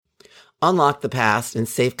Unlock the past and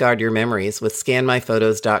safeguard your memories with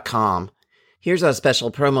scanmyphotos.com. Here's our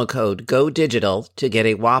special promo code GODIGITAL to get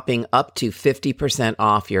a whopping up to 50%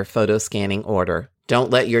 off your photo scanning order.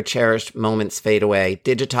 Don't let your cherished moments fade away.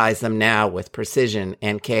 Digitize them now with precision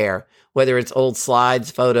and care. Whether it's old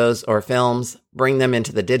slides, photos, or films, bring them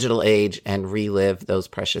into the digital age and relive those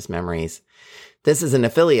precious memories. This is an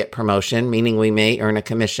affiliate promotion, meaning we may earn a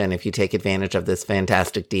commission if you take advantage of this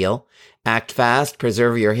fantastic deal. Act fast,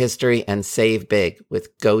 preserve your history, and save big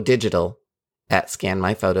with Go Digital at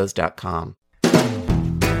scanmyphotos.com.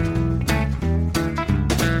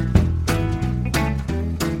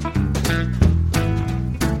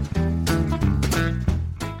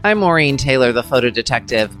 I'm Maureen Taylor, the photo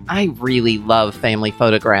detective. I really love family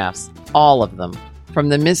photographs, all of them, from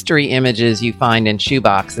the mystery images you find in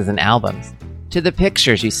shoeboxes and albums to the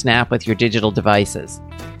pictures you snap with your digital devices.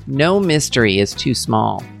 No mystery is too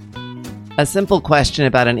small. A simple question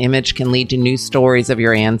about an image can lead to new stories of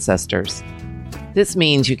your ancestors. This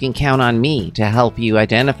means you can count on me to help you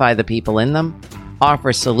identify the people in them,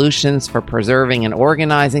 offer solutions for preserving and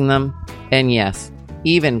organizing them, and yes,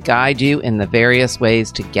 even guide you in the various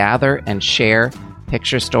ways to gather and share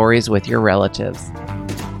picture stories with your relatives.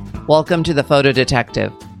 Welcome to The Photo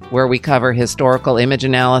Detective, where we cover historical image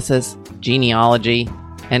analysis, genealogy,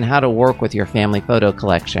 and how to work with your family photo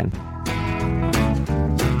collection.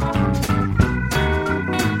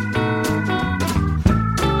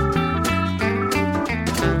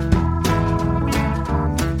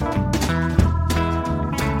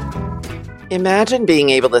 Imagine being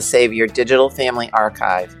able to save your digital family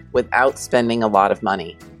archive without spending a lot of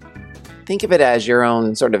money. Think of it as your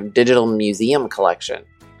own sort of digital museum collection,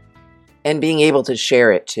 and being able to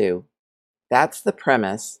share it too. That's the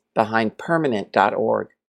premise behind Permanent.org.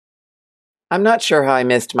 I'm not sure how I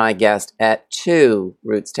missed my guest at 2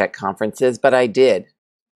 Roots Tech conferences, but I did.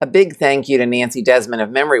 A big thank you to Nancy Desmond of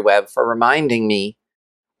MemoryWeb for reminding me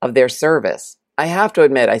of their service. I have to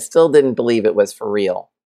admit, I still didn't believe it was for real.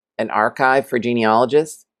 An archive for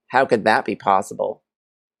genealogists? How could that be possible?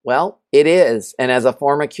 Well, it is, and as a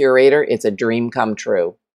former curator, it's a dream come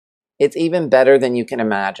true. It's even better than you can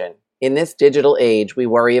imagine. In this digital age, we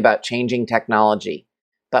worry about changing technology.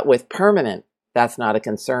 But with Permanent, that's not a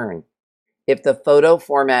concern. If the photo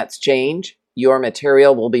formats change, your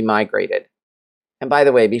material will be migrated. And by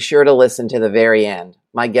the way, be sure to listen to the very end.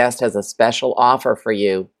 My guest has a special offer for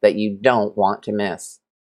you that you don't want to miss.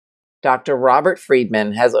 Dr. Robert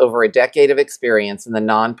Friedman has over a decade of experience in the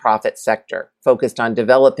nonprofit sector, focused on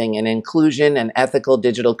developing an inclusion and ethical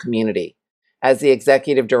digital community. As the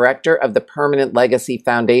executive director of the Permanent Legacy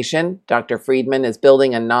Foundation, Dr. Friedman is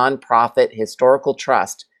building a nonprofit historical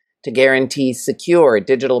trust to guarantee secure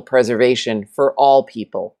digital preservation for all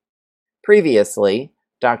people. Previously,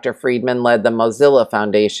 Dr. Friedman led the Mozilla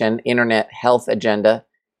Foundation Internet Health Agenda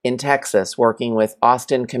in Texas, working with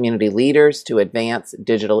Austin community leaders to advance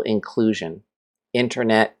digital inclusion,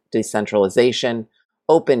 internet decentralization,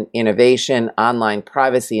 open innovation, online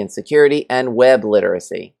privacy and security, and web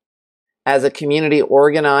literacy. As a community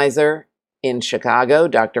organizer in Chicago,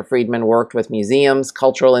 Dr. Friedman worked with museums,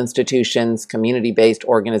 cultural institutions, community-based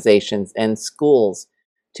organizations, and schools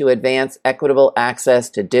to advance equitable access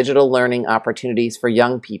to digital learning opportunities for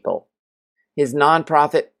young people. His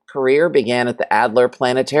nonprofit career began at the Adler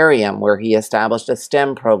Planetarium, where he established a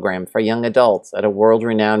STEM program for young adults at a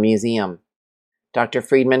world-renowned museum. Dr.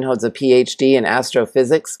 Friedman holds a PhD in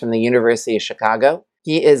astrophysics from the University of Chicago.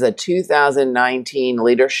 He is a 2019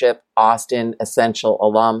 Leadership Austin Essential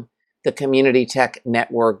alum, the Community Tech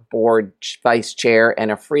Network Board Vice Chair,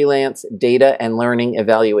 and a freelance data and learning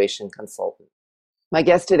evaluation consultant. My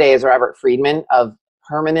guest today is Robert Friedman of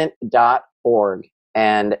Permanent.org,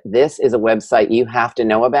 and this is a website you have to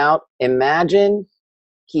know about. Imagine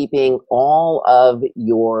keeping all of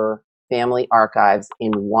your family archives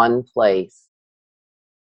in one place.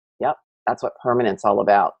 Yep, that's what Permanent's all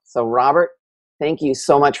about. So, Robert, thank you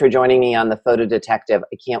so much for joining me on The Photo Detective.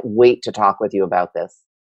 I can't wait to talk with you about this.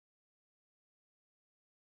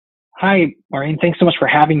 Hi, Maureen. Thanks so much for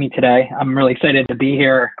having me today. I'm really excited to be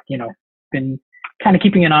here. Been kind of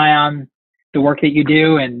keeping an eye on the work that you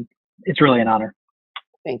do, and it's really an honor.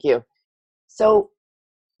 Thank you. So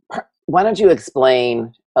why don't you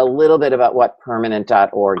explain a little bit about what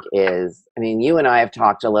Permanent.org is? I mean, you and I have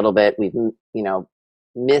talked a little bit. We've,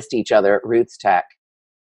 missed each other at Roots Tech.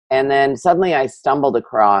 And then suddenly I stumbled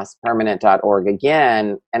across Permanent.org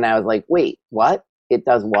again, and I was like, wait, what? It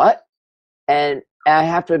does what? And I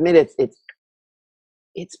have to admit,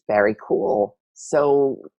 it's very cool.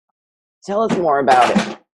 So tell us more about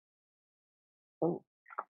it.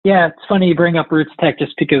 Yeah, it's funny you bring up Roots Tech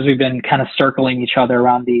just because we've been kind of circling each other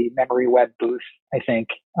around the Memory Web booth, I think,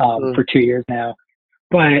 Mm. for 2 years now.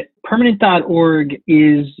 But permanent.org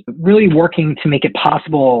is really working to make it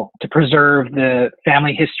possible to preserve the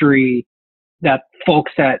family history that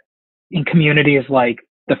folks in communities like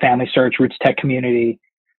the Family Search, Roots Tech community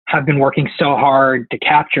have been working so hard to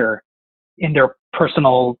capture in their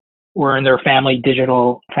personal or in their family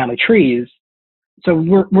digital family trees. So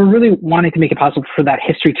we're really wanting to make it possible for that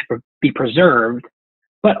history to be preserved,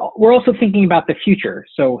 but we're also thinking about the future.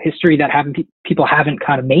 So history that people haven't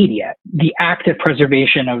kind of made yet. The active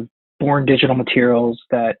preservation of born digital materials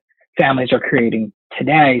that families are creating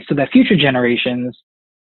today, so that future generations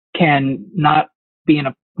can not be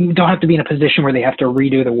don't have to be in a position where they have to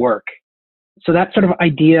redo the work. So that sort of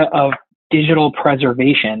idea of digital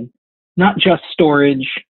preservation, not just storage,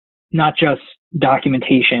 not just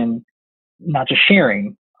documentation, not just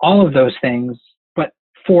sharing, all of those things, but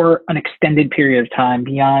for an extended period of time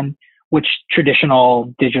beyond which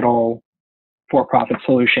traditional digital for-profit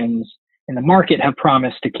solutions in the market have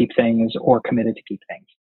promised to keep things or committed to keep things.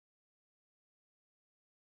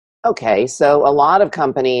 Okay, so a lot of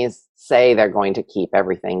companies say they're going to keep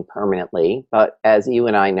everything permanently, but as you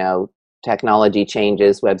and I know, technology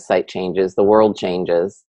changes, website changes, the world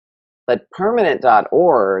changes. But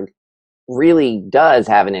permanent.org really does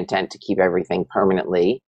have an intent to keep everything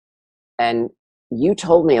permanently. And you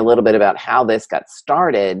told me a little bit about how this got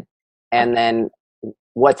started and then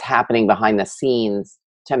what's happening behind the scenes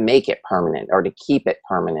to make it permanent or to keep it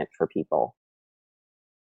permanent for people.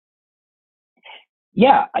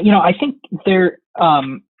 Yeah, I think there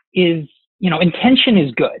is, intention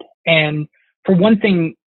is good. And for one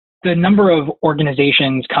thing, the number of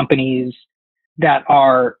organizations, companies that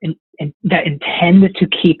that intend to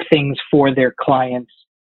keep things for their clients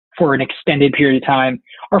for an extended period of time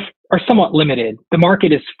are somewhat limited. The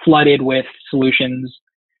market is flooded with solutions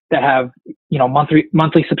that have,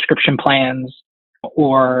 monthly subscription plans,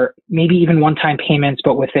 or maybe even one-time payments,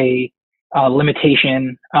 but with a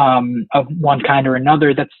limitation of one kind or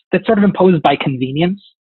another that's sort of imposed by convenience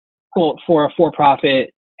for a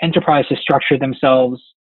for-profit enterprise to structure themselves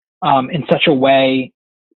in such a way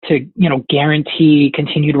to guarantee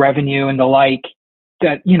continued revenue and the like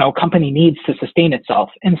that company needs to sustain itself.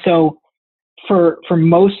 And so for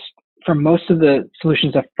most of the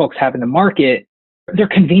solutions that folks have in the market, they're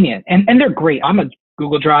convenient and they're great. I'm a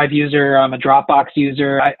Google Drive user. I'm a Dropbox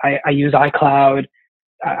user. I use iCloud.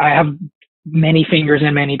 I have many fingers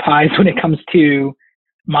and many pies when it comes to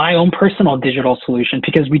my own personal digital solution,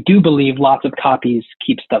 because we do believe lots of copies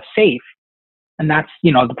keep stuff safe. And that's,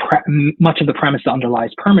 much of the premise that underlies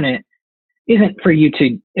permanent isn't for you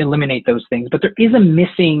to eliminate those things, but there is a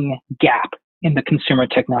missing gap in the consumer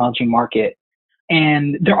technology market.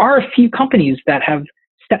 And there are a few companies that have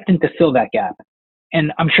stepped in to fill that gap.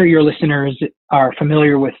 And I'm sure your listeners are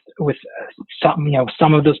familiar with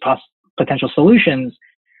some of those potential solutions.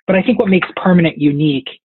 But I think what makes permanent unique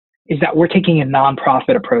is that we're taking a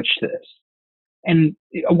nonprofit approach to this. And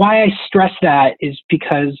why I stress that is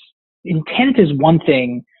because intent is one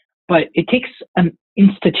thing, but it takes an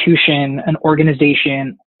institution, an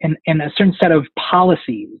organization, and a certain set of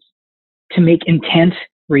policies to make intent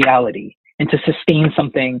reality and to sustain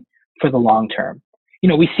something for the long term.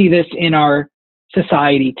 We see this in our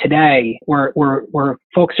society today where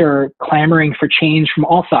folks are clamoring for change from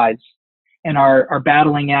all sides and are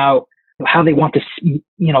battling out how they want to,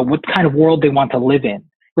 what kind of world they want to live in,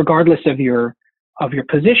 regardless of your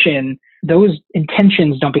position. Those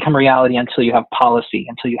intentions don't become reality until you have policy,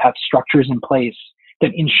 until you have structures in place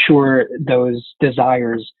that ensure those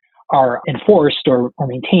desires are enforced or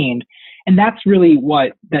maintained. And that's really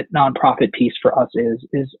what that nonprofit piece for us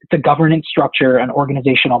is the governance structure, an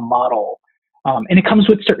organizational model. And it comes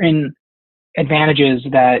with certain advantages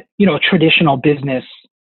that, a traditional business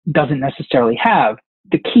doesn't necessarily have.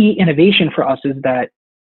 The key innovation for us is that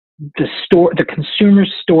the consumer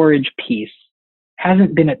storage piece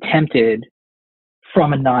hasn't been attempted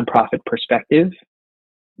from a nonprofit perspective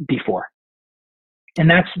before. And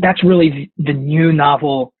that's really the new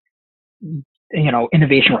novel,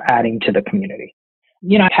 innovation we're adding to the community.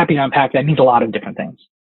 Happy to unpack that. It means a lot of different things.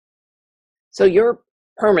 So your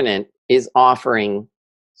permanent is offering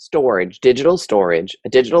storage, a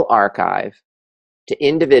digital archive to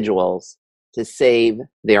individuals to save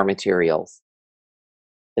their materials,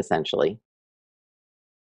 essentially.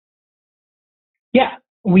 Yeah,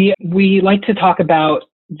 we like to talk about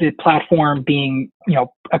the platform being,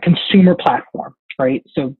 a consumer platform, right?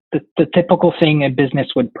 So the typical thing a business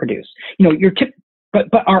would produce, but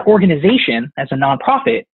our organization as a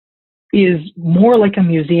nonprofit is more like a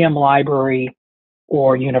museum, library,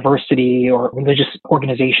 or university or religious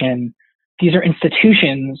organization, these are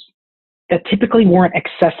institutions that typically weren't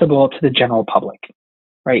accessible to the general public,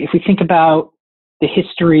 right? If we think about the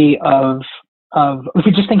history if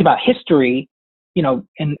we just think about history,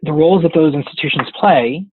 and the roles that those institutions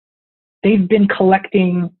play, they've been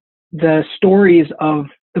collecting the stories of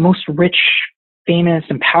the most rich, famous,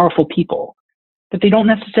 and powerful people, but they don't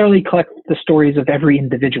necessarily collect the stories of every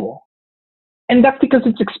individual. And that's because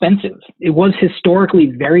it's expensive. It was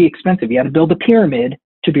historically very expensive. You had to build a pyramid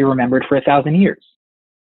to be remembered for 1,000 years.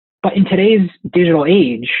 But in today's digital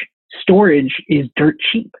age, storage is dirt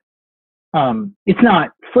cheap. It's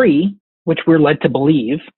not free, which we're led to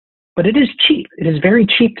believe, but it is cheap. It is very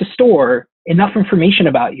cheap to store enough information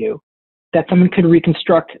about you that someone could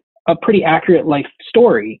reconstruct a pretty accurate life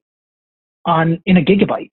story in a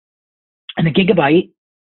gigabyte. And a gigabyte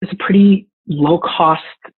is a pretty low cost,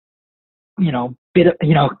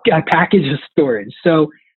 package of storage.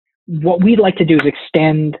 So what we'd like to do is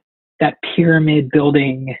extend that pyramid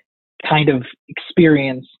building kind of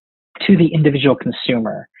experience to the individual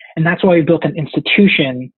consumer. And that's why we built an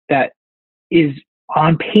institution that is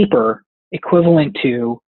on paper equivalent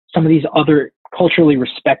to some of these other culturally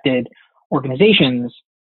respected organizations,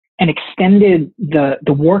 and extended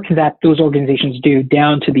the work that those organizations do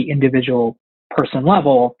down to the individual person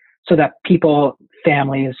level, so that people,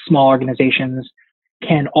 families, small organizations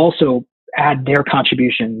can also add their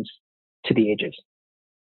contributions to the ages.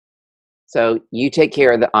 So you take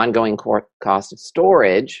care of the ongoing cost of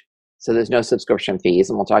storage, so there's no subscription fees,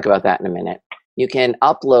 and we'll talk about that in a minute. You can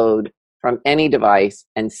upload from any device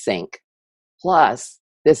and sync. Plus,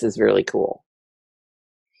 this is really cool.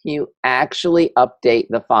 You actually update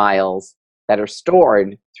the files that are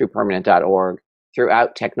stored through permanent.org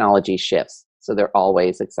throughout technology shifts, so they're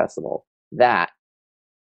always accessible. That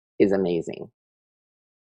is amazing.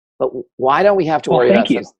 But why don't we have to worry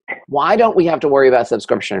why don't we have to worry about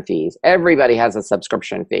subscription fees? Everybody has a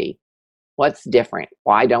subscription fee. What's different?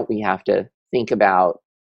 Why don't we have to think about,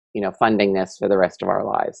 funding this for the rest of our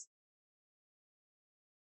lives?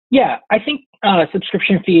 Yeah, I think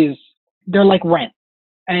subscription fees, they're like rent.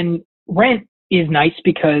 And rent is nice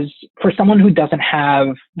because for someone who doesn't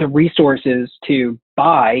have the resources to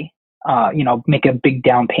buy, make a big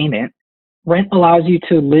down payment, rent allows you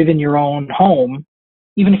to live in your own home,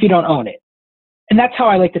 even if you don't own it. And that's how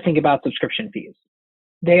I like to think about subscription fees.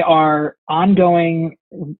 They are ongoing,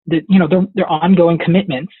 they're ongoing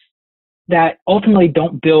commitments that ultimately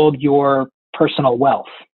don't build your personal wealth.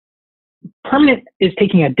 Permanent is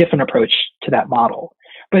taking a different approach to that model,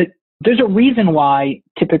 but there's a reason why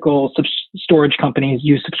typical storage companies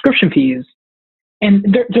use subscription fees, and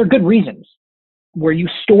there are good reasons. Where you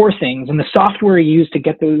store things and the software you use to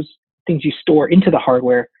get those things you store into the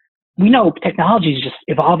hardware, we know technology is just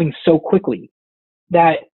evolving so quickly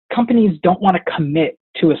that companies don't want to commit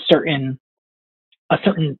to a certain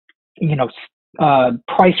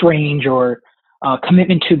price range or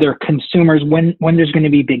commitment to their consumers when there's going to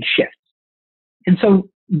be big shifts. And so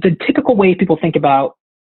the typical way people think about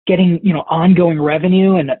getting ongoing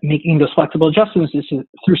revenue and making those flexible adjustments is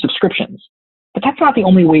through subscriptions. But that's not the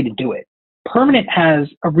only way to do it. Permanent has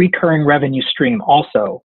a recurring revenue stream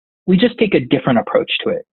also. We just take a different approach to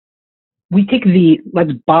it. We take the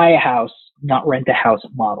let's buy a house, not rent a house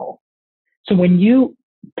model. So when you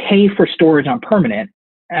pay for storage on Permanent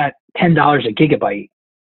at $10 a gigabyte,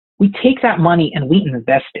 we take that money and we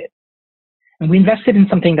invest it. And we invest it in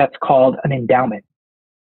something that's called an endowment.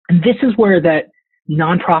 And this is where that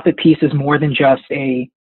nonprofit piece is more than just a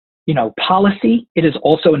policy. It is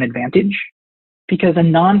also an advantage, because a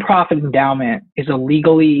nonprofit endowment is a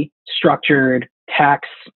legally structured,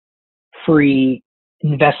 tax-free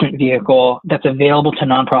investment vehicle that's available to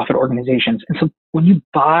nonprofit organizations. And so when you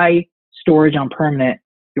buy storage on Permanent,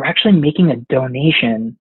 you're actually making a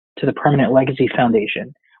donation to the Permanent Legacy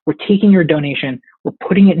Foundation. We're taking your donation, we're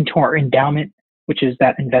putting it into our endowment, which is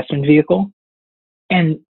that investment vehicle.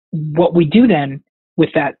 And what we do then with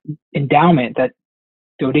that endowment, that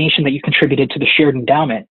donation that you contributed to the shared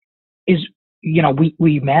endowment, is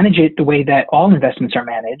we manage it the way that all investments are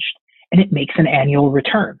managed, and it makes an annual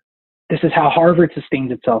return. This is how Harvard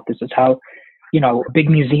sustains itself. This is how, big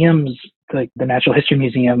museums like the Natural History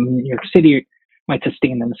Museum in New York City might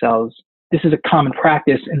sustain themselves. This is a common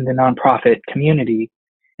practice in the nonprofit community.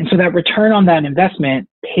 And so that return on that investment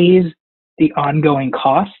pays the ongoing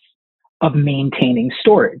costs of maintaining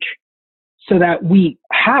storage, so that we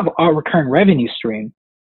have our recurring revenue stream.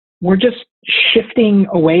 We're just shifting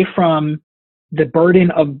away from the burden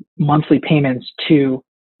of monthly payments to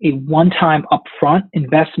a one-time upfront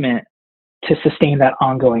investment to sustain that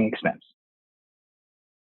ongoing expense.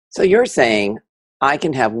 So you're saying I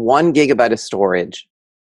can have 1 gigabyte of storage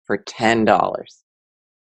for $10.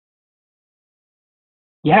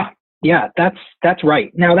 Yeah, that's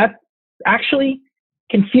right. Now that actually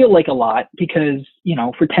can feel like a lot because,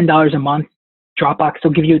 for $10 a month, Dropbox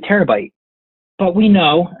will give you a terabyte. But we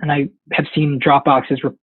know, and I have seen Dropbox's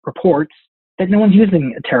reports, that no one's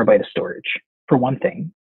using a terabyte of storage, for one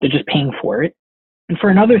thing. They're just paying for it. And for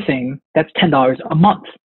another thing, that's $10 a month.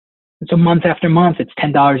 And so month after month, it's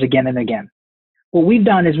 $10 again and again. What we've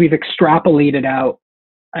done is we've extrapolated out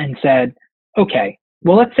and said, okay,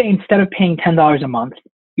 well, let's say instead of paying $10 a month,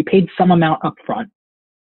 you paid some amount up front,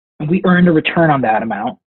 and we earned a return on that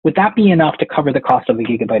amount. Would that be enough to cover the cost of a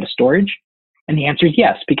gigabyte of storage? And the answer is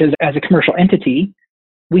yes, because as a commercial entity,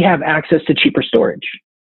 we have access to cheaper storage.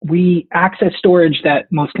 We access storage that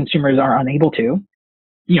most consumers are unable to.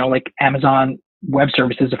 Like Amazon Web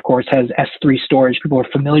Services, of course, has S3 storage. People are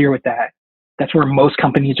familiar with that. That's where most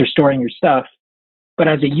companies are storing your stuff. But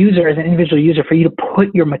as a user, as an individual user, for you to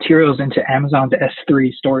put your materials into Amazon's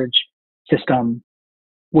S3 storage system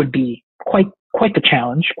would be quite the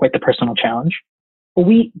challenge, quite the personal challenge. But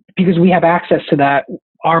because we have access to that,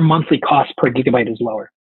 our monthly cost per gigabyte is lower.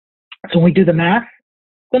 So when we do the math,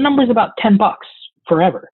 the number is about $10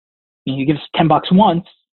 forever. You give us $10 once,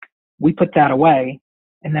 we put that away,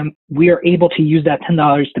 and then we are able to use that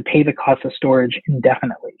 $10 to pay the cost of storage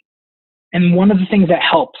indefinitely. And one of the things that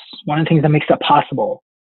helps, one of the things that makes that possible,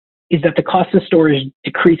 is that the cost of storage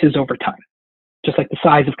decreases over time. Just like the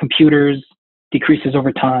size of computers decreases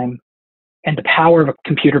over time, and the power of a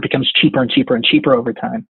computer becomes cheaper and cheaper and cheaper over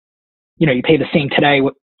time. You pay the same today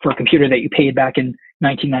for a computer that you paid back in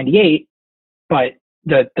 1998, but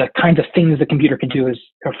the kinds of things the computer can do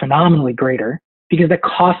are phenomenally greater because the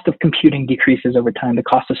cost of computing decreases over time. The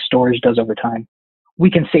cost of storage does over time. We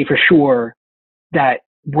can say for sure that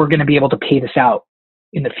we're going to be able to pay this out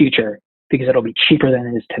in the future because it'll be cheaper than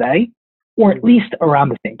it is today, or at least around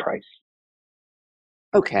the same price.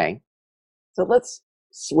 Okay. So let's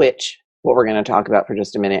switch what we're going to talk about for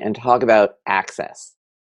just a minute and talk about access.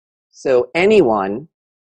 So anyone,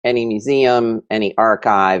 any museum, any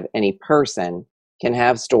archive, any person can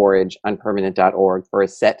have storage on permanent.org for a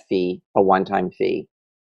set fee, a one-time fee.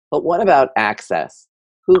 But what about access?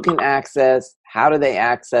 Who can access? How do they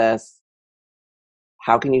access?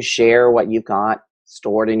 How can you share what you've got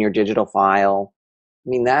stored in your digital file? I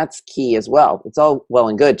mean, that's key as well. It's all well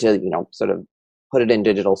and good to, sort of put it in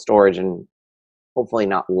digital storage and hopefully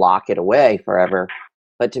not lock it away forever,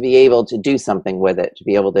 but to be able to do something with it, to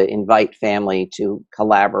be able to invite family to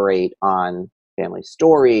collaborate on family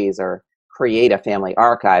stories or create a family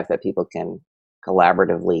archive that people can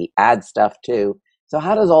collaboratively add stuff to. So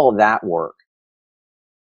how does all of that work?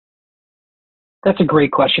 That's a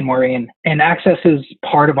great question, Maureen. And access is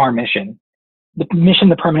part of our mission. The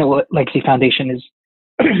mission of the Permanent Legacy Foundation is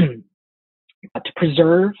to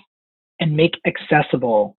preserve and make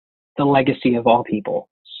accessible the legacy of all people.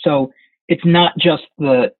 So it's not just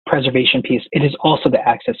the preservation piece, it is also the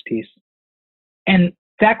access piece. And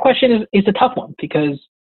that question is a tough one because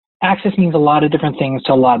access means a lot of different things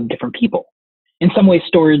to a lot of different people. In some ways,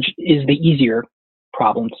 storage is the easier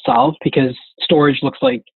problem to solve because storage looks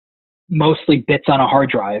like mostly bits on a hard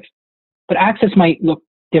drive. But access might look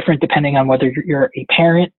different depending on whether you're a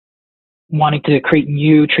parent wanting to create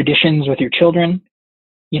new traditions with your children,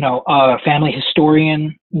 a family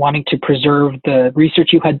historian wanting to preserve the research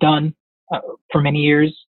you had done for many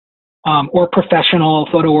years, or a professional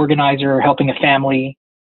photo organizer helping a family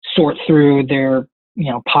sort through their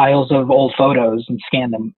piles of old photos and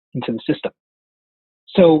scan them into the system.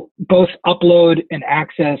 So both upload and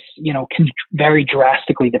access, can vary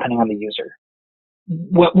drastically depending on the user.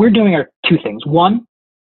 What we're doing are two things. One,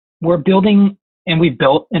 we're building, and we've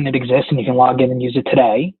built, and it exists, and you can log in and use it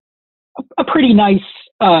today, a pretty nice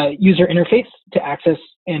user interface to access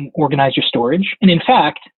and organize your storage. And in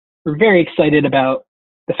fact, we're very excited about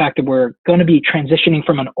the fact that we're going to be transitioning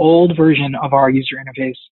from an old version of our user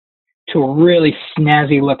interface to a really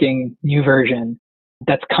snazzy looking new version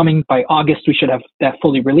that's coming by August. We should have that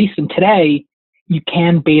fully released. And today you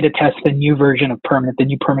can beta test the new version of Permanent, the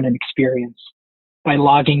new Permanent experience, by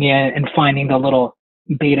logging in and finding the little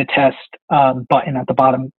beta test button at the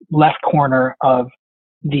bottom left corner of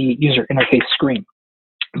the user interface screen.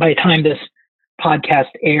 By the time this podcast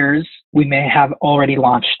airs, we may have already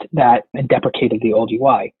launched that and deprecated the old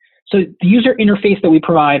UI. So the user interface that we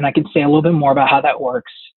provide, and I can say a little bit more about how that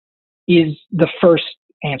works, is the first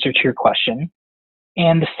answer to your question.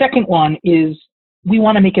 And the second one is we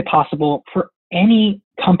want to make it possible for any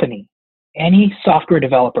company, any software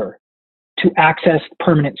developer to access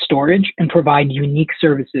permanent storage and provide unique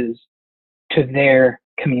services to their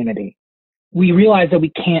community. we realize that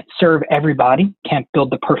we can't serve everybody, can't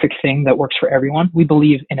build the perfect thing that works for everyone. We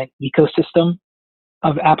believe in an ecosystem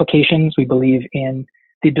of applications. We believe in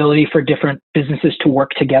the ability for different businesses to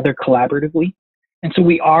work together collaboratively. And so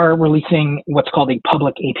we are releasing what's called a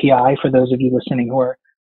public API for those of you listening who are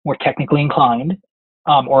more technically inclined,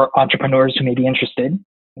 or entrepreneurs who may be interested.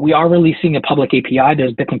 We are releasing a public API.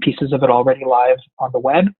 There's bits and pieces of it already live on the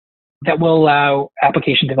web that will allow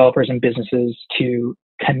application developers and businesses to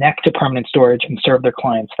connect to permanent storage and serve their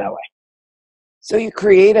clients that way. So you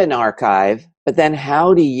create an archive, but then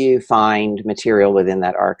how do you find material within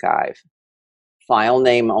that archive? File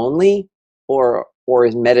name only, or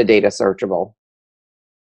is metadata searchable?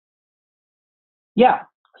 Yeah,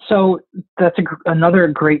 so that's another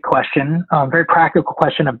great question, very practical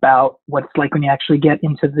question about what it's like when you actually get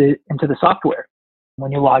into the software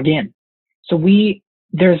when you log in. So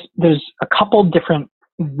there's a couple different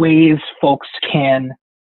ways folks can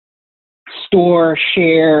store,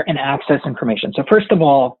 share, and access information. So first of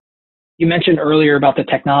all, you mentioned earlier about the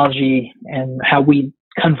technology and how we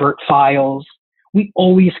convert files. We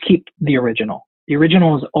always keep the original. The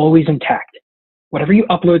original is always intact. Whatever you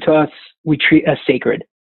upload to us, we treat as sacred.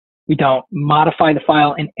 We don't modify the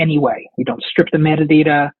file in any way. We don't strip the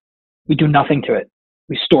metadata. We do nothing to it.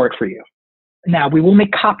 We store it for you. Now, we will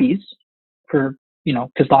make copies for,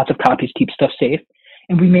 because lots of copies keep stuff safe.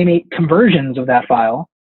 And we may make conversions of that file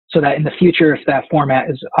so that in the future, if that format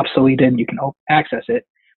is obsoleted, you can access it.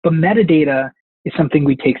 But metadata is something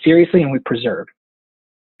we take seriously and we preserve.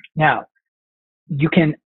 Now, you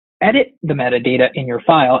can edit the metadata in your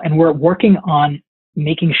file, and we're working on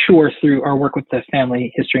making sure through our work with the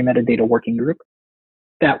Family History Metadata Working Group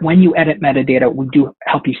that when you edit metadata, we do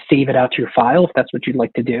help you save it out to your file if that's what you'd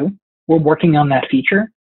like to do. We're working on that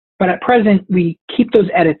feature. But at present, we keep those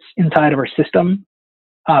edits inside of our system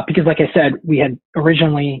because, like I said, we had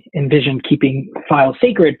originally envisioned keeping files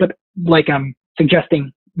sacred, but like I'm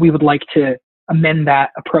suggesting, we would like to amend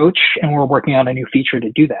that approach, and we're working on a new feature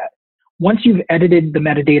to do that. Once you've edited the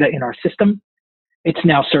metadata in our system, it's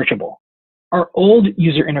now searchable. Our old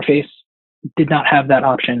user interface did not have that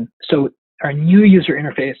option. So our new user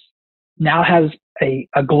interface now has a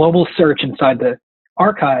global search inside the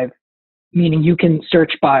archive, meaning you can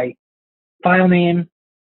search by file name,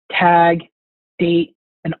 tag, date,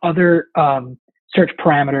 and other search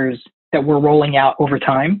parameters that we're rolling out over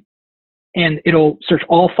time. And it'll search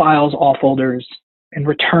all files, all folders, and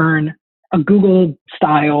return a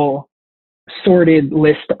Google-style sorted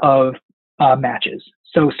list of matches.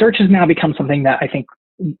 So search has now become something that I think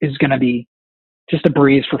is going to be just a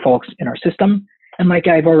breeze for folks in our system. And like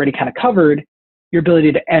I've already kind of covered, your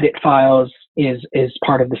ability to edit files is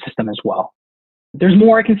part of the system as well. There's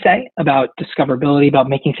more I can say about discoverability, about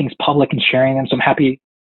making things public and sharing them. So I'm happy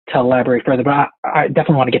to elaborate further, but I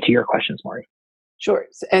definitely want to get to your questions, Maury. Sure.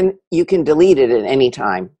 And you can delete it at any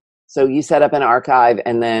time. So you set up an archive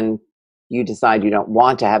and then you decide you don't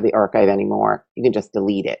want to have the archive anymore. You can just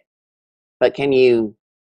delete it. But can you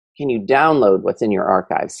download what's in your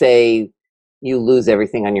archive? Say you lose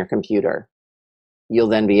everything on your computer. You'll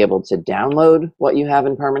then be able to download what you have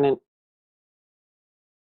in permanent?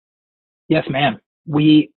 Yes, ma'am.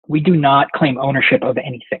 We do not claim ownership of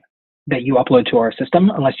anything that you upload to our system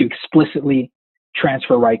unless you explicitly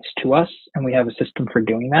transfer rights to us, and we have a system for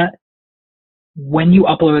doing that. When you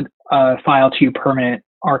upload a file to your permanent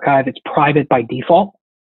archive, it's private by default,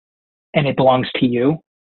 and it belongs to you.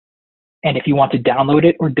 And if you want to download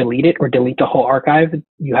it or delete the whole archive,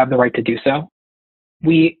 you have the right to do so.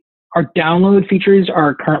 Our download features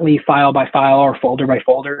are currently file by file or folder by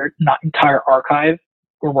folder, not entire archive.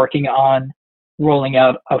 We're working on rolling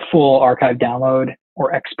out a full archive download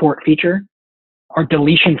or export feature. Our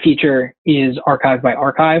deletion feature is archive by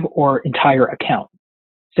archive or entire account.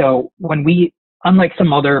 So unlike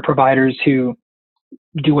some other providers who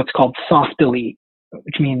do what's called soft delete,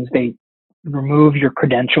 which means they remove your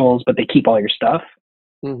credentials, but they keep all your stuff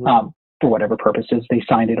for whatever purposes they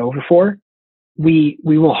signed it over for, we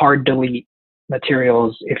will hard delete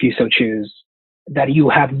materials, if you so choose, that you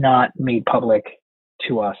have not made public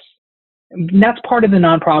to us. And that's part of the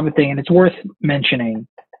nonprofit thing, and it's worth mentioning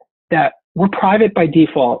that we're private by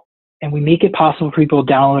default, and we make it possible for people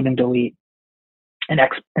to download and delete and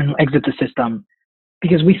exit the system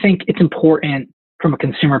because we think it's important from a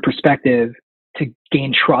consumer perspective to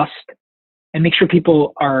gain trust and make sure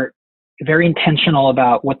people are very intentional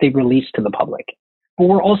about what they release to the public. But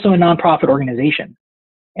we're also a nonprofit organization,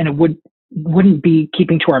 and it wouldn't be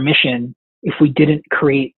keeping to our mission if we didn't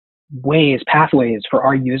create pathways for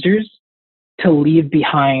our users to leave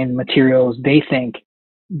behind materials they think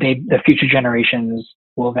the future generations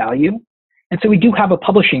will value. And so we do have a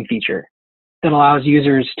publishing feature that allows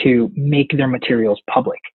users to make their materials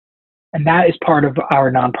public. And that is part of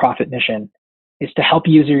our nonprofit mission, is to help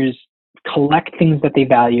users collect things that they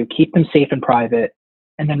value, keep them safe and private,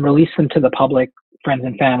 and then release them to the public, friends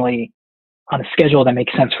and family, on a schedule that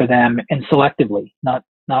makes sense for them and selectively, not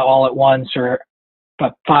all at once,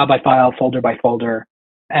 but file by file, folder by folder,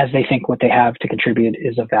 as they think what they have to contribute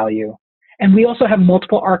is of value. And we also have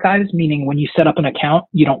multiple archives, meaning when you set up an account,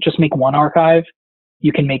 you don't just make one archive.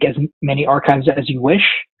 You can make as many archives as you wish.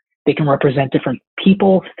 They can represent different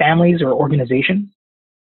people, families, or organizations.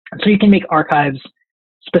 And so you can make archives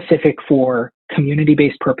specific for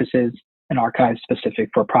community-based purposes and archives specific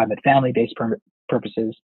for private family-based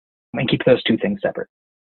purposes, and keep those two things separate.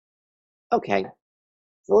 Okay.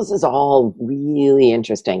 So this is all really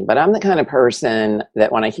interesting, but I'm the kind of person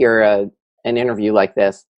that when I hear an interview like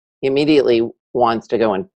this, immediately wants to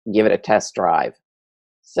go and give it a test drive.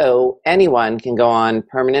 So anyone can go on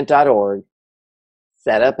permanent.org,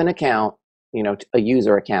 set up an account, a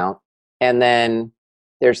user account, and then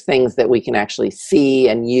there's things that we can actually see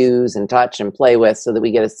and use and touch and play with so that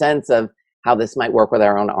we get a sense of how this might work with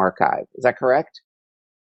our own archive. Is that correct?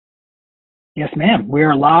 Yes, ma'am. We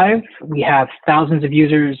are live. We have thousands of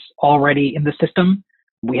users already in the system.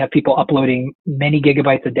 We have people uploading many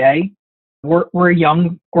gigabytes a day. We're a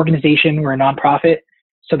young organization. We're a nonprofit.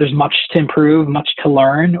 So there's much to improve, much to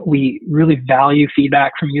learn. We really value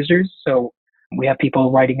feedback from users. So we have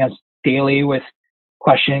people writing us daily with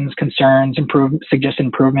questions, concerns, suggested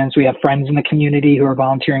improvements. We have friends in the community who are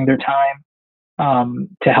volunteering their time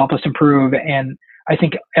to help us improve. And I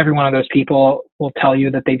think every one of those people will tell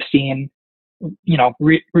you that they've seen,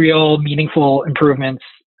 real meaningful improvements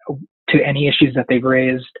to any issues that they've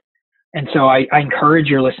raised. And so I encourage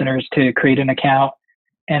your listeners to create an account.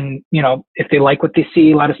 And, if they like what they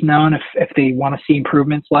see, let us know. And if they want to see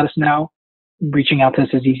improvements, let us know. Reaching out to us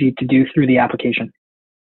is easy to do through the application.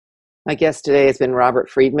 My guest today has been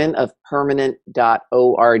Robert Friedman of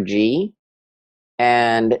permanent.org.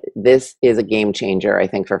 And this is a game changer, I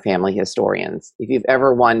think, for family historians. If you've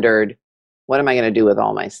ever wondered, what am I going to do with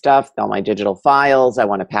all my stuff, all my digital files? I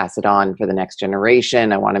want to pass it on for the next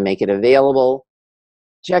generation. I want to make it available.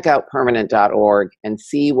 Check out permanent.org and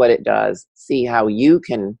see what it does. See how you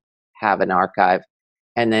can have an archive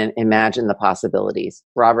and then imagine the possibilities.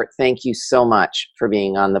 Robert, thank you so much for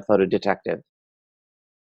being on The Photo Detective.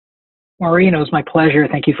 Maureen, it was my pleasure.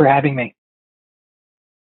 Thank you for having me.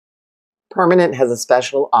 Permanent has a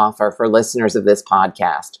special offer for listeners of this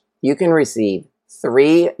podcast. You can receive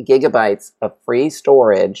 3 gigabytes of free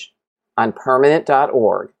storage on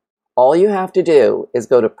permanent.org. All you have to do is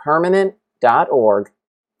go to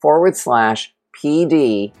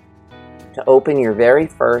permanent.org/PD to open your very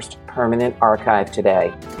first permanent archive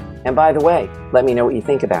today. And by the way, let me know what you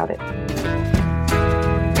think about it.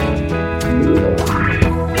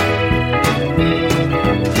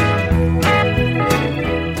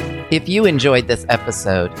 If you enjoyed this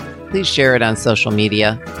episode, please share it on social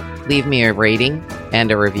media, leave me a rating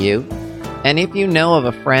and a review. And if you know of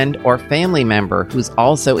a friend or family member who's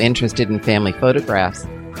also interested in family photographs,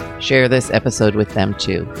 share this episode with them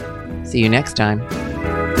too. See you next time.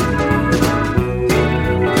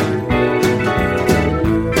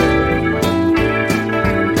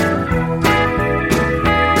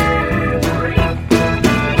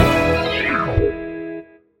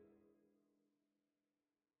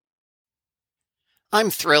 I'm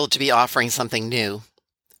thrilled to be offering something new.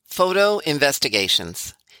 Photo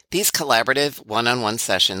Investigations. These collaborative one-on-one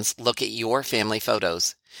sessions look at your family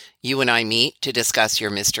photos. You and I meet to discuss your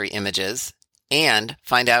mystery images and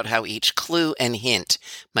find out how each clue and hint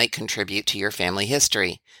might contribute to your family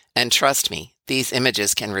history. And trust me, these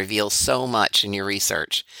images can reveal so much in your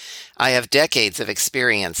research. I have decades of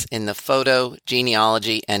experience in the photo,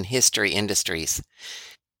 genealogy, and history industries.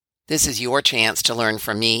 This is your chance to learn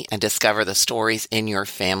from me and discover the stories in your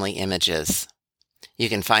family images. You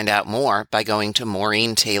can find out more by going to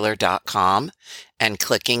MaureenTaylor.com and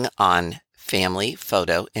clicking on Family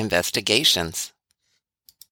Photo Investigations.